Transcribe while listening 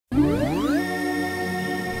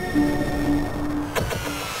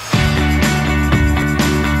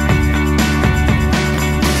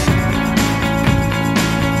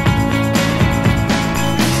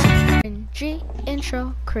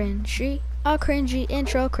cringy, a cringy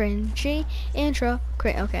intro, cringy intro,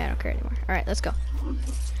 okay, I don't care anymore. All right, let's go.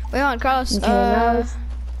 Wait on, Carlos. Okay, now it's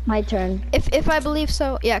my turn. If I believe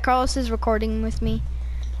so, yeah, Carlos is recording with me.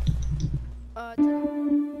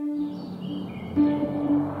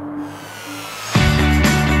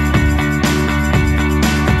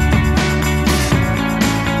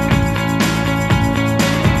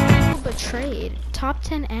 Betrayed. Top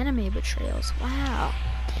 10 anime betrayals. Wow.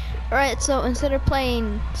 Alright, so instead of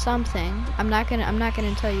playing something, I'm not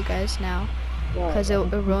gonna tell you guys now, because it'll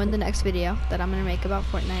ruin the next video that I'm gonna make about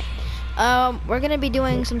Fortnite. We're gonna be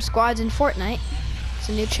doing some squads in Fortnite. It's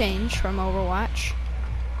a new change from Overwatch.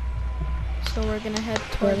 So we're gonna head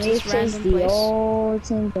towards this random place. Old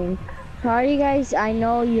same thing. Sorry guys, I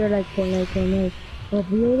know you're like Fortnite, but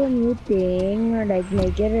we're the new thing, or like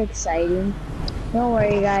make it exciting. Don't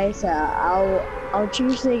worry guys, I'll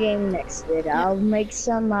choose the game next vid. I'll make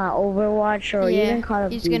some Overwatch or even Call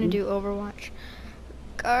of Duty. He's gonna do Overwatch.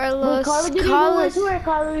 Carlos, Call of Duty or Call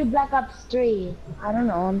of Duty Black Ops 3? I don't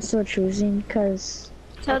know, I'm still choosing cause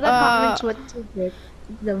Tell the comments what to pick.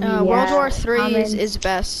 World War 3 is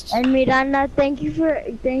best. And Miranda, thank you,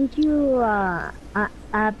 please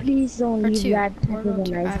don't leave that type of a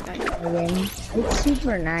nice game. It's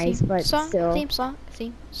super nice, but still. Theme song.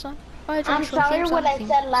 I'm sorry what I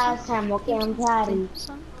said last time, okay? I'm sorry.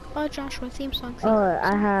 Oh, Joshua, theme song. Oh,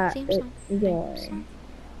 I have. Okay.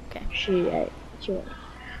 Sure.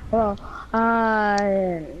 Well,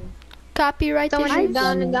 copyright issues.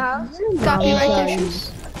 Down in the house. Copyright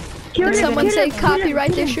issues. Did someone say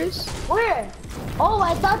copyright issues? Where? Oh,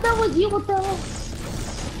 I thought that was you. What the hell?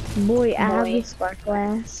 Boy, I have a spark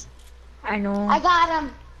glass. I know. I got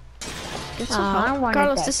him.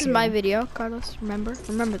 Carlos, this is my video. Carlos, remember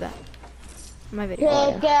that. My video.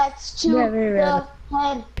 It gets to the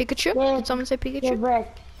head. Pikachu? Did someone say Pikachu?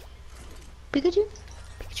 Pikachu?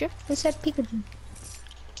 Pikachu? Who said Pikachu?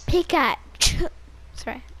 Pikachu.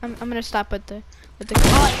 Sorry, I'm gonna stop with the.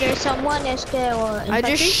 Oh, there's someone I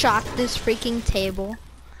just shot this freaking table.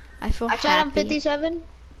 I feel happy. I shot him 57.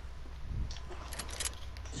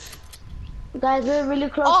 Guys, we're really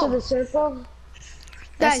close to the circle.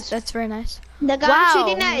 Guys, that's very nice. The guy I'm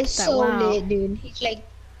shooting at is so lit, dude. He's like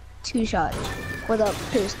 2 shots with a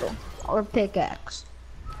pistol or pickaxe.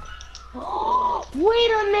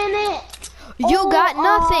 Wait a minute! You got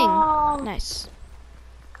nothing! Nice.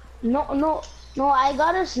 No, I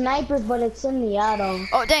got a sniper, but it's in the auto.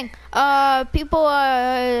 Oh, dang. People,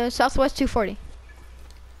 southwest 240.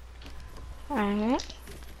 Alright.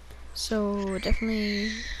 So,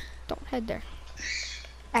 definitely don't head there.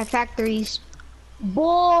 At factories.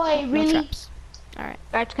 Boy, No really? traps. Alright.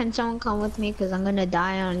 Guys, can someone come with me? Cause I'm gonna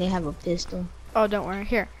die. I only have a pistol. Oh, don't worry.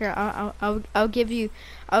 Here. I'll give you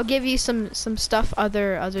some stuff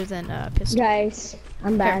other than pistol. Guys,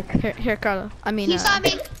 I'm back. Here, Karlo. I mean, He saw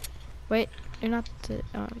me. Wait, you're not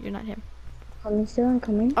him. I'm still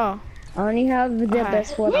coming. Oh. I only have the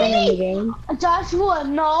best weapon in the game. Joshua,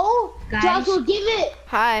 no. Guys. Joshua, give it.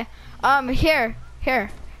 Hi. Here.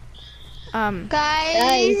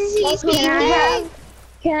 Guys, he's being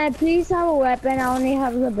Can I please have a weapon? I only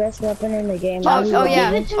have the best weapon in the game. Oh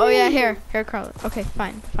yeah. Here, Karlo. Okay,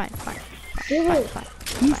 fine.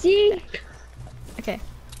 You see? Okay.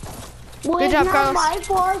 Well, Good job, it's not Carlos. my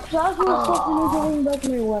fault. Joshua's taking back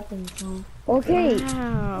my weapon. So. Okay.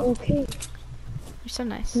 Wow. Okay. You're so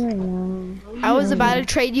nice. No. I was about to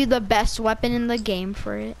trade you the best weapon in the game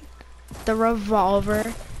for it. The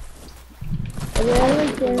revolver. Ooh.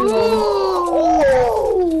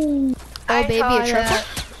 Oh, baby, a triple?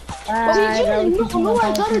 No,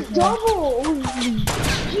 I got a double.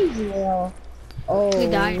 Oh, He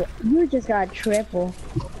died. You just got triple.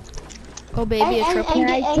 Oh, baby, a triple? Can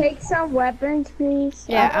I take some weapons, please?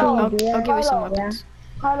 Yeah, I'll give you some weapons.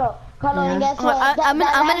 Carlo, and guess what? I'm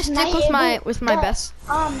gonna stick with my best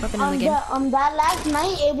weapon in the game. That last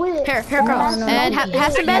night, it was... Here, Carlos. And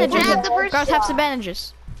have some bandages. Carlos, have some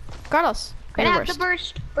bandages. Carlos. Can I have the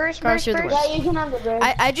burst? Carlos, you're the worst. Yeah, you can have the burst.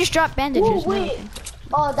 I just dropped bandages. Ooh, wait.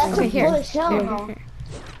 Oh, that's a bullet shell.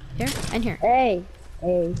 Here, and here. Hey.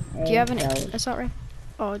 Do you have an assault rifle?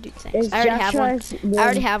 Oh, dude, thanks. I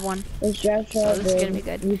already have one. It's just so this is gonna be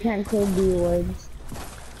good. You can't say B words.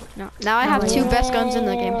 No, now I have 2 best guns in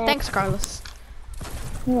the game. Thanks, Carlos.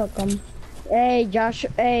 You're welcome. Hey, Josh.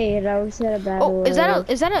 Hey, Raul said a bad word. Is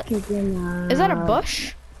that a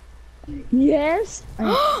bush? Yes.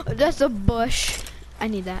 That's a bush. I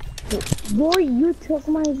need that. Boy, you took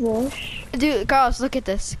my bush. Dude, Carlos, look at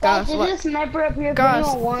this. Carlos, There's a sniper up here.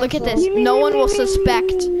 Carlos, look at this. No one will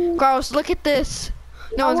suspect. Carlos, look at this.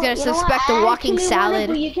 No one's gonna suspect a walking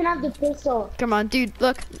salad. You can have the pistol. Come on, dude.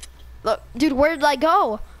 Look, dude. Where did I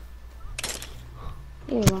go?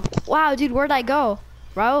 Here you go. Wow, dude, where'd I go?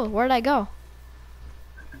 Raul, where'd I go?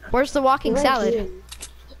 Where's the walking salad?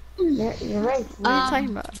 You're right. What are you talking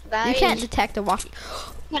about? You can't detect a walking.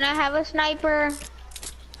 Can I have a sniper?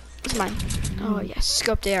 It's mine. Oh yes,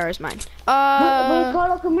 scope the arrow is mine. Wait,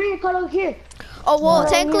 Karlo, come here. Karlo, here. Oh well, No,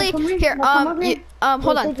 technically come here. here. No, come over here.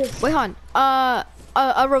 Hold on. take this. Wait, hold on.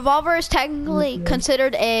 A revolver is technically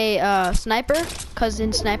considered a sniper, cause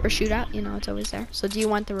in sniper shootout, you know, it's always there. So do you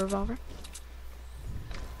want the revolver?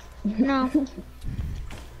 No.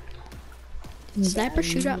 Sniper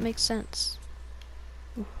shootout makes sense.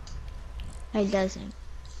 It doesn't.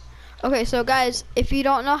 Okay, so guys, if you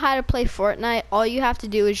don't know how to play Fortnite, all you have to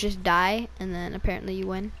do is just die, and then apparently you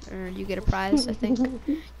win, or you get a prize, I think.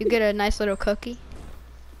 You get a nice little cookie.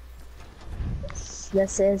 That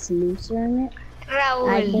says loser on it.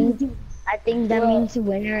 Raul. I think that means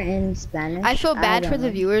winner in Spanish. I feel bad for don't the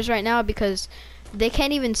know. viewers right now because they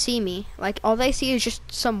can't even see me. Like, all they see is just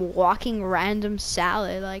some walking random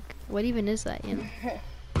salad. Like, what even is that, you know?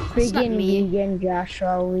 It's not Freaking me. vegan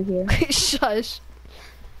Joshua over here. Shush.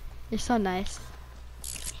 You're so nice.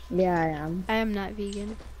 Yeah, I am. I am not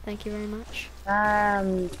vegan. Thank you very much.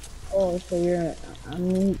 Oh, so you're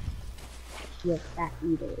fat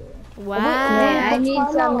eater. Wow. I need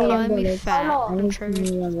some Calling medium me bullets. fat. I I'm need some triggered.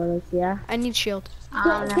 medium bullets, yeah. I need shield.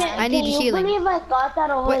 I need healing. Can you believe I got that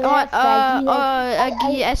over Wait,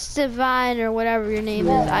 there? Estevan or whatever your name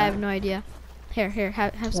is. I have no idea. Here,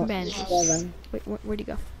 have some bandages. Wait, where'd you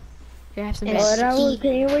go? Here, have some bandages. Raul,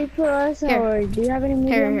 can you wait for us, Here. or do you have any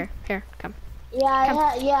medium? Here, come. Yeah, I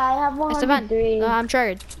have Esteban, 103. I'm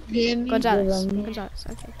triggered. Give me. Gonzalez. Give 'em. Gonzalez.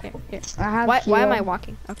 Okay, here. I have Why am I shield.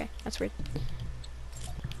 walking? Okay, that's weird.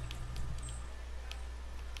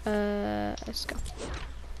 Let's go.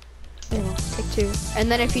 Take 2.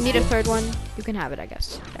 And then if you need a third one, you can have it, I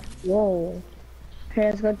guess. There. Whoa. Okay,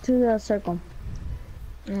 let's go to the circle.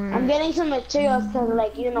 I'm getting some materials cause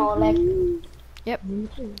like, you know, like. Yep.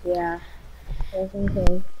 Yeah. That's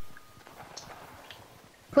okay.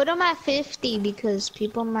 Put them at 50 because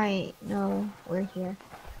people might know we're here.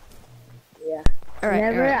 Yeah. Alright,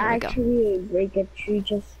 Never here we go. actually break a tree,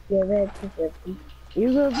 just give it to 50. You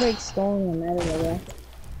could break stone no matter what.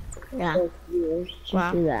 Yeah. Just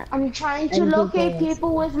Wow. do that. I'm trying to And locate people-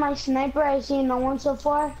 people with my sniper. I see no one so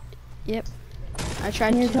far. Yep. I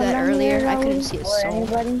tried Can to you do come that down earlier. here, I couldn't Raul? see a Or soul.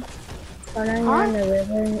 anybody? Come down here in the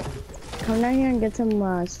river. Come down here and get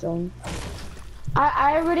some stone.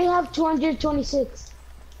 I already have 226.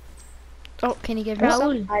 Oh, can you give me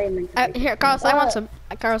some? Here, Carlos, I want some.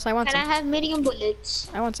 Carlos, I want Can I some. have medium bullets?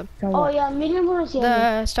 I want some. Oh yeah, medium bullets.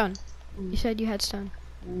 Yeah. The stone. You said you had stone.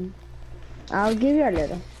 I'll give you a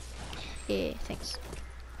little. Yeah, thanks.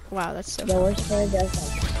 Wow, that's so. The worst part does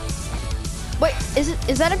that. Wait,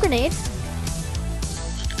 is that a grenade?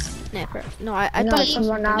 No, I No, thought it's it was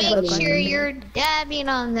one out. Make sure you're dabbing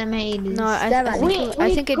on them, haters. No, I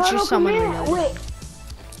think it's Carlo, just someone come here. reloaded.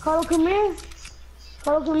 Wait, Carlo, come here.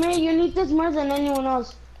 Carlo, come here. You need this more than anyone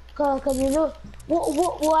else. Cause you know,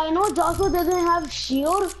 well, I know Joshua doesn't have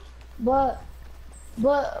shield, but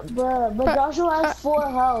Joshua has 4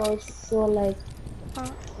 health, so like.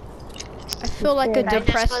 I feel like a Let's go,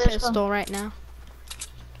 depressed let's go. pistol right now.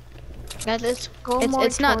 Guys, let's go more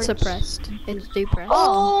It's not towards- suppressed. It's depressed.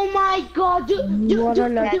 Oh my God, dude, What a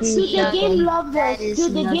lucky the game loves That this. is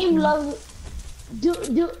Dude, the game loves.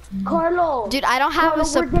 Dude, Carlo. Dude, I don't have a Carlo,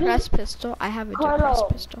 we're getting- suppressed pistol. I have a Carlo. depressed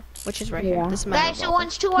pistol, which is right here. Yeah. This is my Guys, who revolver.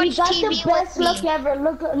 wants to We watch got TV the best with luck me? ever.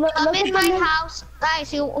 Look Come at in the my name. house.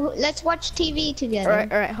 Guys, let's watch TV together.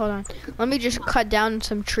 All right, hold on. Let me just cut down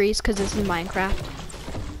some trees because this is Minecraft.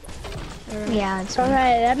 Yeah, it's fine.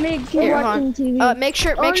 Alright, let me keep Here, hold watching on. TV. Make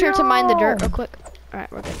sure Oh, to mine the dirt no. real quick. All right,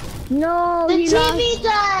 we're good. No, The he TV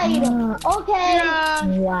died. Okay. lost.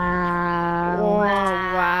 Wow. Oh,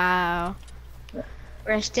 wow.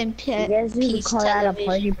 Rest in I guess you could peace, call that a television.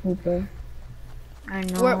 party pooper. I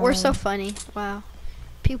know. We're so funny. Wow.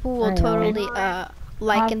 People will I know. totally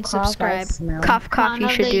like Cough, and cough, I subscribe. smell. Cough, cough. Clown You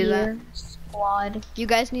of should the do that. Year Squad. You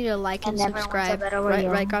guys need to like and And everyone's a subscribe. better Right,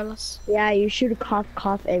 way, Carlos? Yeah, you should cough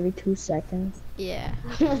every 2 seconds. Yeah.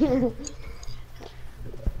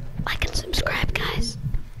 Like and subscribe, guys.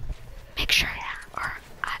 Make sure, or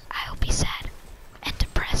I'll be sad and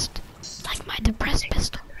depressed, like my depressed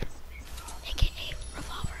pistol, aka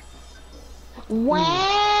revolver. Wow.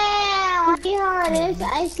 I see how it is.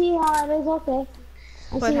 I see how it is. Okay.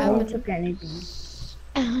 I What see how I it don't is. took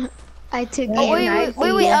anything. I took Oh wait!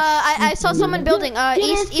 I saw someone building.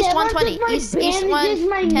 East 120. East my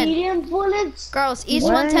 110. medium bullets. Girls, East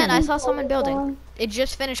Where? 110. I saw someone building. It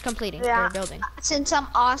just finished completing. Yeah. They're building. Since I'm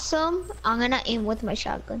awesome, I'm gonna aim with my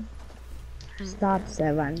shotgun. Stop,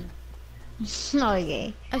 7.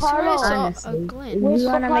 Okay. I swear I saw a Honestly, glint. if you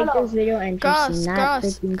wanna make this video interesting, not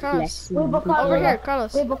freaking flexing. Wait, but Over here,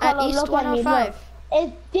 Carlos, Carlos. wait, but At Carlos, East look at me, 105. look.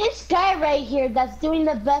 It's this guy right here that's doing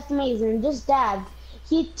the best maze and just dabbed.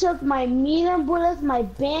 He took my medium bullets, my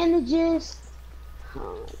bandages.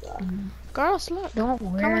 Oh my god. Carlos, look. Don't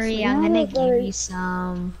with worry, me. I'm gonna No, give you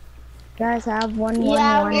some. Guys, I have one.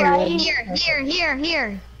 Yeah, right.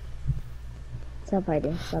 Here. Stop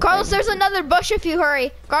fighting. Stop Carlos, fighting. there's another bush if you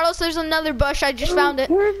hurry. Carlos, there's another bush. I just found it.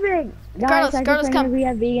 Perfect. Guys, Carlos, I Carlos, just come. wanna be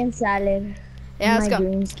a vegan salad. Yeah, let's My go.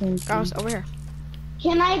 dreams came true. Carlos, over here.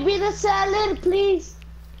 Can I be the salad, please?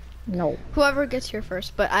 No. Whoever gets here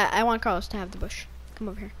first, but I want Carlos to have the bush. Come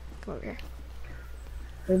over here. Come over here.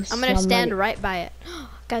 If I'm gonna stand somebody- right by it.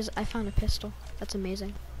 Guys, I found a pistol. That's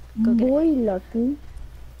amazing. Go get it. Boy, lucky.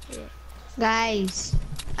 Guys.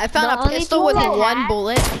 I found The a only pistol with tool I one had-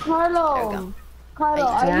 bullet. There we Carlo, go. Carlo,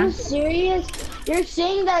 Yeah. are you serious? You're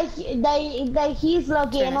saying that that he's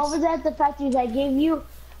lucky, and Nice. over there at the factories I gave you,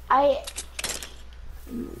 I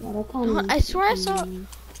I swear I saw.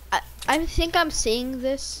 I think I'm seeing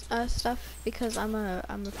this stuff because I'm a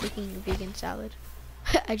freaking vegan salad.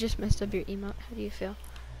 I just messed up your emote. How do you feel?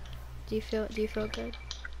 Do you feel good?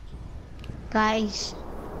 Guys.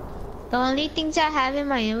 The only things I have in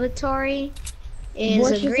my inventory is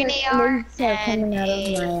Bushes a green and AR leaves are coming out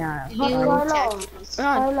of my Carlo, Hold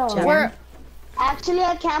on. Carlo. Where? Actually,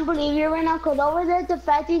 I can't believe you right now, cause over there at the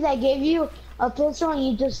factories I gave you a pistol and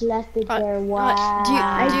you just left it there. Wow. Do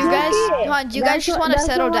you guys? Come on, do you guys just want to That's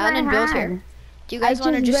settle the one down and I build had. here? Do you guys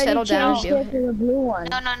want to just just really settle down and changed build it here? to the blue one.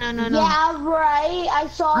 No. Yeah, right. I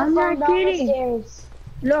saw I'm it not from down the kidding. stairs.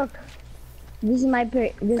 Look, this is my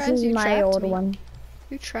Guys, is you my trapped old me. one.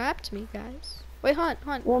 You trapped me, guys. Wait, hunt.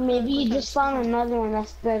 Well, maybe you Okay. just found another one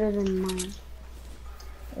that's better than mine.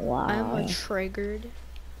 Wow. I'm a triggered.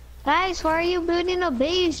 Guys, why are you building a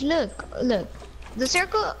base? Look. The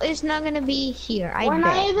circle is not gonna be here. We're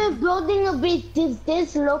not bet. even building a base. Does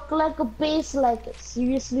this look like a base? Like,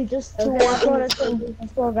 seriously, just two Okay, let's go, walking.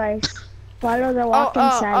 let's go, guys. Follow the walking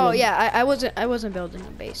salad. Oh, yeah. I wasn't building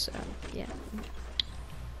a base. Yeah.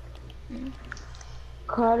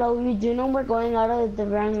 Carlo, you do know we're going out of the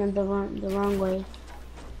wrong way.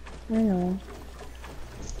 I know.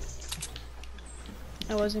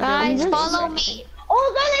 I wasn't Guys, building. follow me.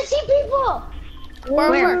 Oh, guys, I see people!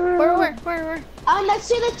 Where? Next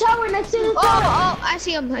to the tower, next to the tower. Oh, I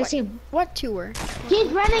see him. What tour? He's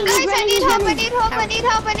running, Guys, he's I running, need he's help. I running. need help. I need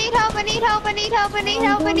help. I need help. I need help. I need help. I need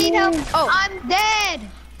help. I need help. Oh. I'm dead.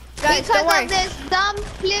 Guys, Because don't worry. of this dumb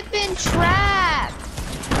flipping trap.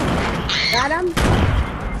 Got him?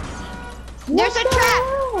 There's a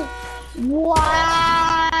trap.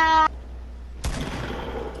 Wow.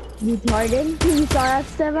 Retarded? You saw that,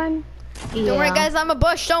 Stevan? Don't worry, guys. I'm a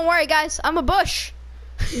bush. Don't worry, guys. I'm a bush.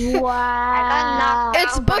 Wow.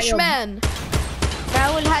 It's Bushman.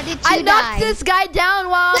 Raul, how did you I knocked die? this guy down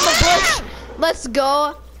while I'm a bush. Let's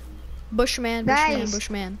go. Bushman. Guys.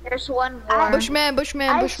 Bushman. There's one more. Bushman.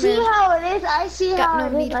 I see how it is. I see Got how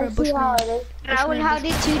no it need is. for I a see how bushman. it is. Raul, how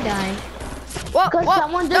did you die? Whoa, Because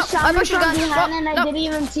someone just shot my me bush is from gone. behind Whoa, and I no. didn't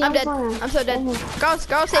even see I'm him dead. coming. I'm so dead. Girls,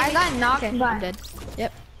 save I me. got knocked Okay, back. I'm dead.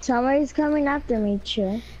 Yep. Somebody's coming after me,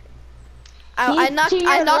 chill. I He's knocked to your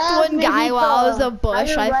one left, guy while I was a Mijito.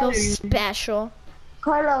 bush. I feel Right. special.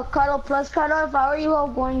 Carlo, if I were you, I'll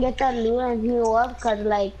go and get that loot and heal up, cause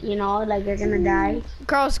like, you know, like you're gonna die.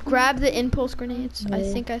 Girls, grab the impulse grenades. I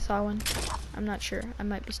think I saw one. I'm not sure. I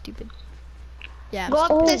might be stupid. Yeah. Go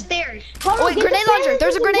up the stairs. Carlo, Oh wait, get the grenade launcher! stairs,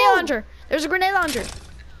 There's a you can grenade go. launcher! There's a grenade launcher! Take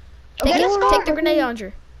Okay, let's it! go. Take the grenade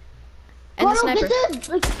launcher! And the Carlo, sniper. get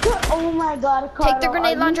the, oh my god, Carlo. Take the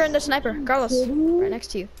grenade are launcher you- and the sniper. Carlos, right next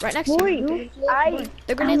to you. Right next to you. Boy,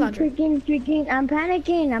 The grenade I'm launcher. freaking, I'm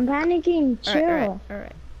panicking, chill.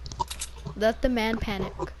 Alright. Let the man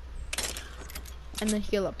panic. And then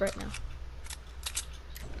heal up right now.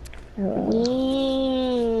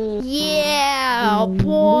 Mm. Yeah,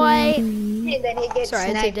 boy! And then he gets Sorry,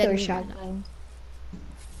 I sniped said or dead. shotgun.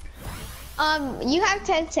 You have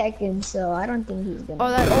 10 seconds, so I don't think he's gonna. Oh,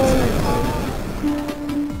 that.